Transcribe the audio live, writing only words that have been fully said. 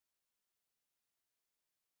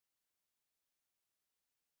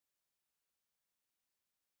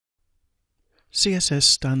CSS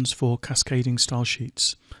stands for Cascading Style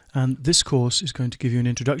Sheets, and this course is going to give you an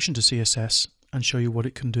introduction to CSS and show you what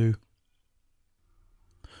it can do.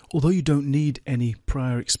 Although you don't need any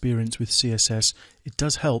prior experience with CSS, it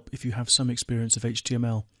does help if you have some experience of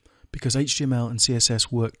HTML, because HTML and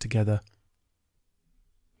CSS work together.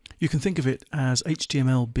 You can think of it as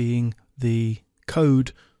HTML being the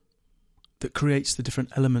code that creates the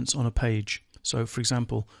different elements on a page. So, for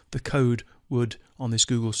example, the code would, on this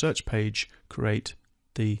Google search page, create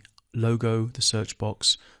the logo, the search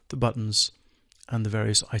box, the buttons, and the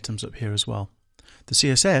various items up here as well. The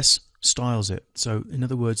CSS styles it. So, in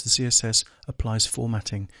other words, the CSS applies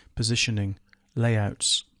formatting, positioning,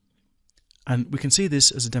 layouts. And we can see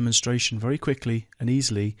this as a demonstration very quickly and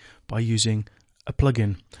easily by using a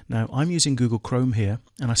plugin. Now, I'm using Google Chrome here,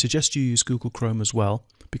 and I suggest you use Google Chrome as well,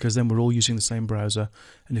 because then we're all using the same browser,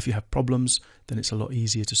 and if you have problems, then it's a lot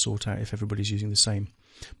easier to sort out if everybody's using the same.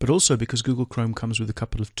 But also because Google Chrome comes with a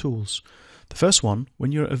couple of tools. The first one,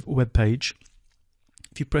 when you're at a web page,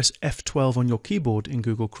 if you press F12 on your keyboard in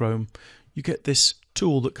Google Chrome, you get this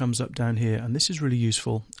tool that comes up down here, and this is really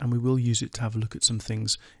useful, and we will use it to have a look at some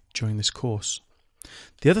things during this course.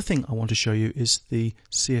 The other thing I want to show you is the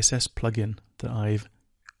CSS plugin that I've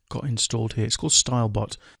got installed here. It's called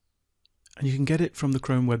StyleBot, and you can get it from the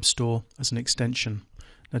Chrome Web Store as an extension.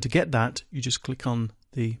 Now, to get that, you just click on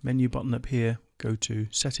the menu button up here, go to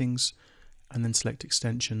Settings, and then select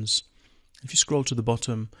Extensions. If you scroll to the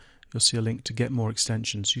bottom, you'll see a link to get more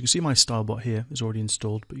extensions. You can see my StyleBot here is already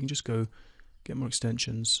installed, but you can just go get more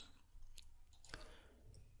extensions.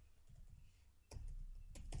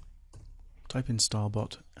 Type in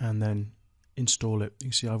StyleBot and then install it. You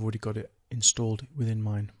can see I've already got it installed within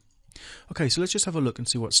mine. Okay, so let's just have a look and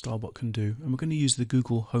see what StyleBot can do. And we're going to use the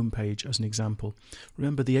Google homepage as an example.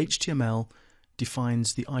 Remember, the HTML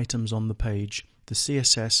defines the items on the page. The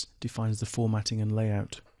CSS defines the formatting and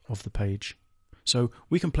layout of the page. So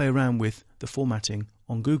we can play around with the formatting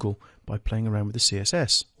on Google by playing around with the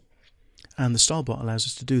CSS. And the StyleBot allows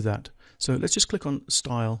us to do that. So let's just click on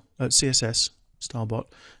CSS, StyleBot,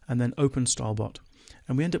 and then open StyleBot.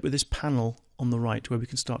 And we end up with this panel on the right where we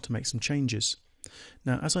can start to make some changes.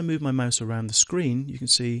 Now, as I move my mouse around the screen, you can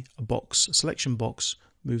see a selection box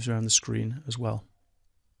moves around the screen as well.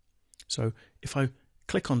 So if I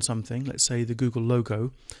click on something, let's say the Google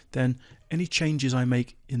logo, then any changes I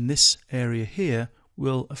make in this area here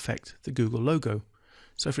will affect the Google logo.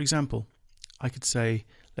 So for example, I could say,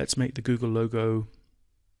 let's make the Google logo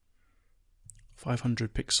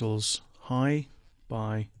 500 pixels high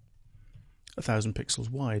by 1000 pixels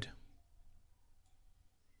wide.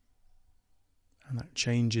 And that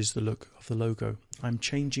changes the look of the logo. I'm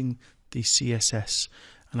changing the CSS,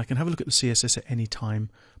 and I can have a look at the CSS at any time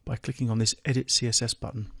by clicking on this Edit CSS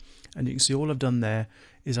button. And you can see all I've done there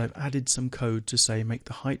is I've added some code to say make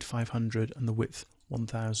the height 500 and the width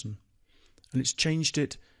 1000. And it's changed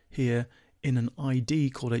it here in an ID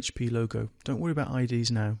called HP logo. Don't worry about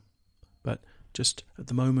IDs now, but just at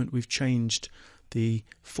the moment we've changed the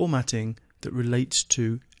formatting that relates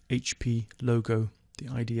to HP logo,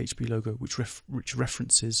 the ID HP logo, which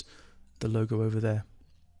references the logo over there.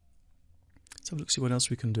 Let's have a look, see what else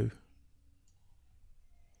we can do.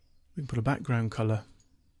 We can put a background color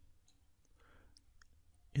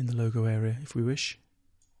in the logo area if we wish.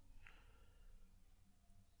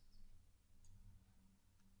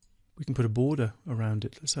 We can put a border around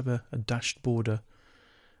it. Let's have a dashed border,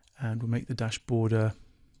 and we'll make the dashed border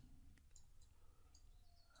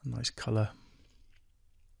a nice color.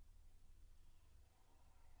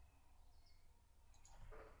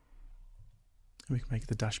 We can make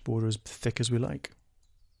the dash border as thick as we like.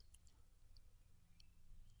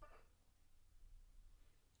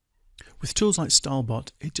 With tools like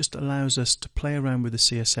StyleBot, it just allows us to play around with the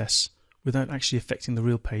CSS without actually affecting the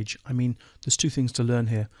real page. I mean, there's two things to learn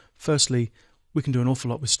here. Firstly, we can do an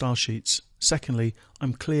awful lot with style sheets. Secondly,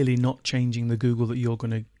 I'm clearly not changing the Google that you're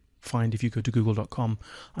going to find if you go to google.com.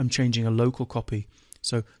 I'm changing a local copy.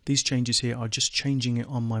 So these changes here are just changing it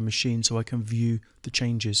on my machine so I can view the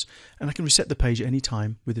changes. And I can reset the page at any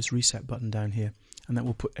time with this reset button down here, and that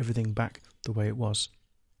will put everything back the way it was.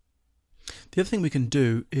 The other thing we can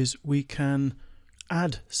do is we can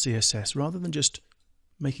add CSS rather than just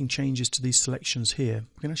making changes to these selections here.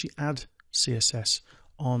 We can actually add CSS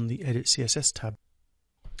on the Edit CSS tab.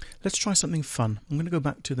 Let's try something fun. I'm going to go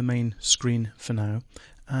back to the main screen for now,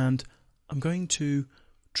 and I'm going to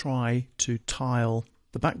try to tile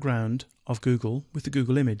the background of Google with the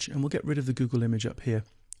Google image, and we'll get rid of the Google image up here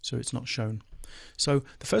so it's not shown. So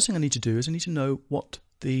the first thing I need to do is I need to know what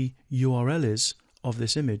the URL is of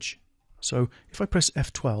this image. So if I press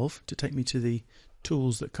F12 to take me to the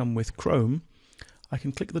tools that come with Chrome, I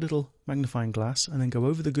can click the little magnifying glass and then go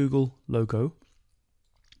over the Google logo.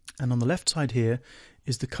 And on the left side here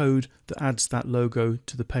is the code that adds that logo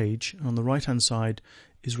to the page. And on the right hand side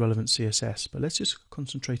is relevant CSS. But let's just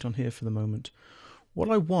concentrate on here for the moment. What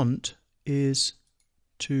I want is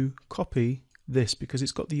to copy this because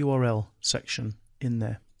it's got the URL section in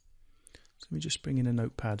there. So let me just bring in a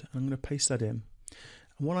notepad. I'm going to paste that in.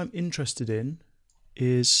 And what I'm interested in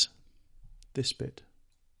is this bit,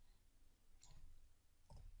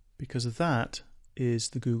 because that is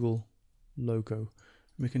the Google logo.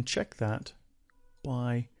 And we can check that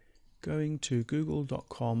by going to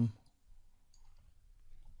google.com,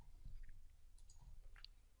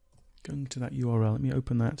 going to that URL. Let me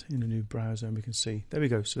open that in a new browser and we can see. There we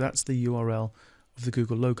go. So that's the URL of the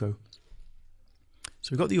Google logo. So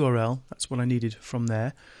we've got the URL. That's what I needed from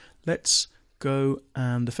there. Let's go,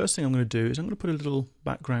 and the first thing I'm going to do is I'm going to put a little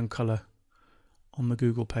background color on the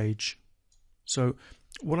Google page. So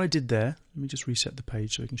what I did there, let me just reset the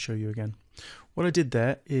page so I can show you again. What I did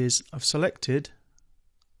there is I've selected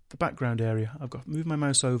the background area. I've got moved my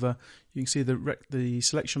mouse over. You can see the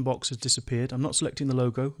selection box has disappeared. I'm not selecting the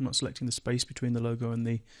logo. I'm not selecting the space between the logo and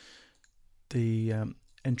the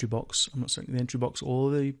entry box. I'm not selecting the entry box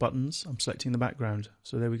or the buttons. I'm selecting the background.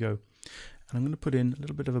 So there we go. And I'm going to put in a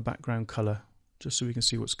little bit of a background color just so we can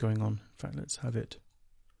see what's going on. In fact, let's have it.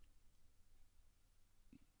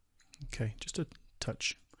 Okay, just a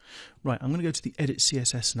touch. Right, I'm going to go to the Edit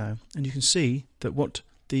CSS now, and you can see that what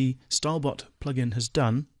the StyleBot plugin has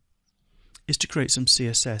done is to create some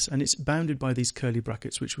CSS, and it's bounded by these curly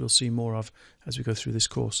brackets, which we'll see more of as we go through this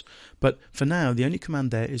course. But for now, the only command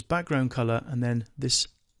there is background color and then this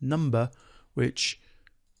number, which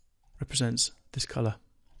represents this color.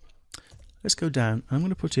 Let's go down. I'm going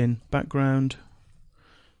to put in background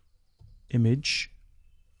image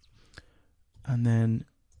and then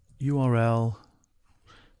URL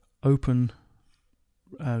open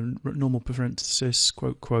normal parenthesis,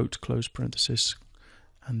 quote, quote, close parenthesis,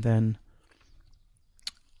 and then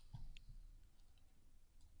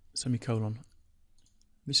semicolon.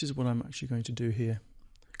 This is what I'm actually going to do here.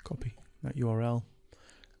 Copy that URL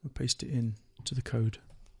and paste it in to the code.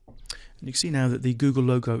 And you can see now that the Google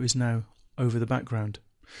logo is now over the background.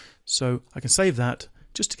 So I can save that.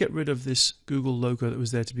 Just to get rid of this Google logo that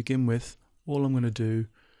was there to begin with, all I'm going to do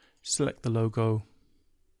is select the logo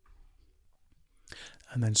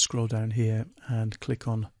and then scroll down here and click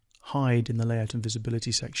on hide in the layout and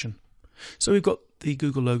visibility section. So we've got the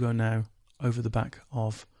Google logo now over the back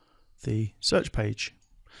of the search page.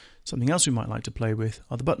 Something else we might like to play with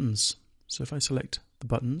are the buttons. So if I select the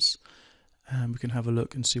buttons, we can have a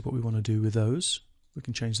look and see what we want to do with those. We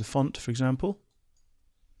can change the font, for example.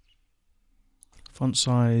 Font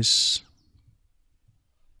size.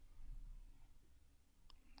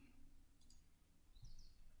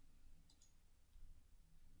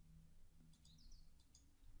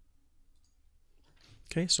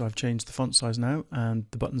 Okay, so I've changed the font size now, and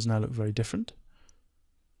the buttons now look very different.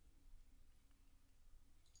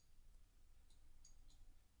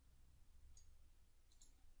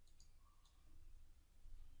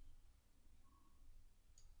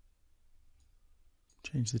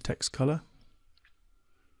 Change the text color.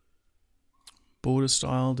 Border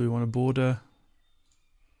style, do we want a border?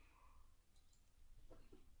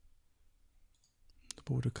 The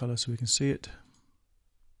border color so we can see it.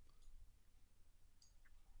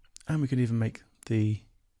 And we could even make the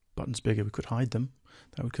buttons bigger. We could hide them.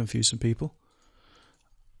 That would confuse some people.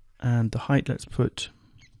 And the height, let's put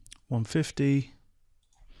 150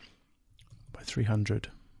 by 300.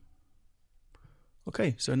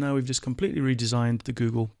 Okay, so now we've just completely redesigned the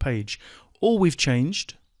Google page. All we've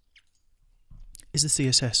changed is the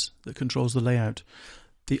CSS that controls the layout.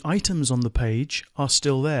 The items on the page are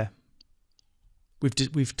still there.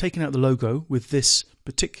 We've taken out the logo with this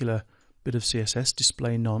particular bit of CSS,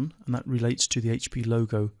 display none, and that relates to the HP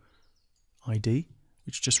logo ID,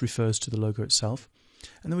 which just refers to the logo itself.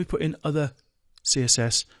 And then we put in other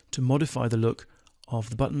CSS to modify the look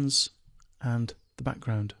of the buttons and the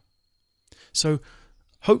background. So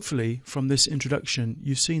hopefully from this introduction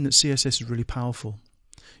you've seen that CSS is really powerful.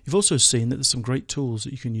 You've also seen that there's some great tools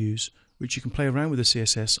that you can use, which you can play around with the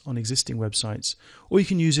CSS on existing websites, or you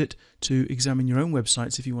can use it to examine your own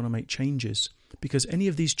websites if you want to make changes. Because any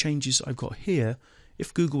of these changes I've got here,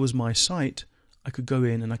 if Google was my site, I could go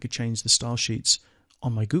in and I could change the style sheets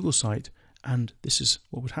on my Google site, and this is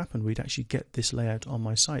what would happen. We'd actually get this layout on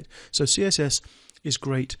my site. So CSS is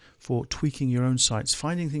great for tweaking your own sites,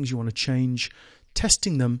 finding things you want to change,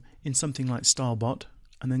 testing them in something like StyleBot,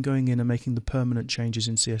 and then going in and making the permanent changes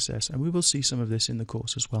in CSS. And we will see some of this in the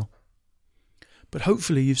course as well. But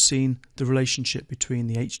hopefully you've seen the relationship between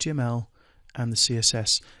the HTML and the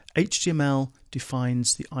CSS. HTML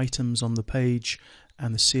defines the items on the page,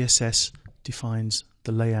 and the CSS defines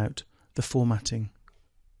the layout, the formatting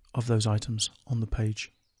of those items on the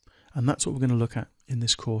page. And that's what we're going to look at in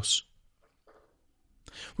this course.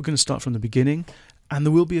 We're going to start from the beginning, and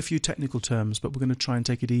there will be a few technical terms, but we're going to try and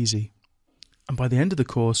take it easy. And by the end of the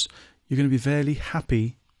course, you're going to be fairly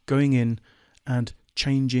happy going in and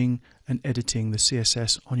changing and editing the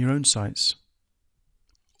CSS on your own sites,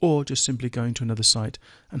 or just simply going to another site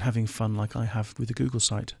and having fun like I have with the Google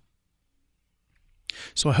site.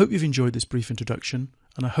 So I hope you've enjoyed this brief introduction,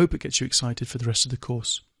 and I hope it gets you excited for the rest of the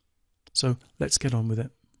course. So let's get on with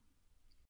it.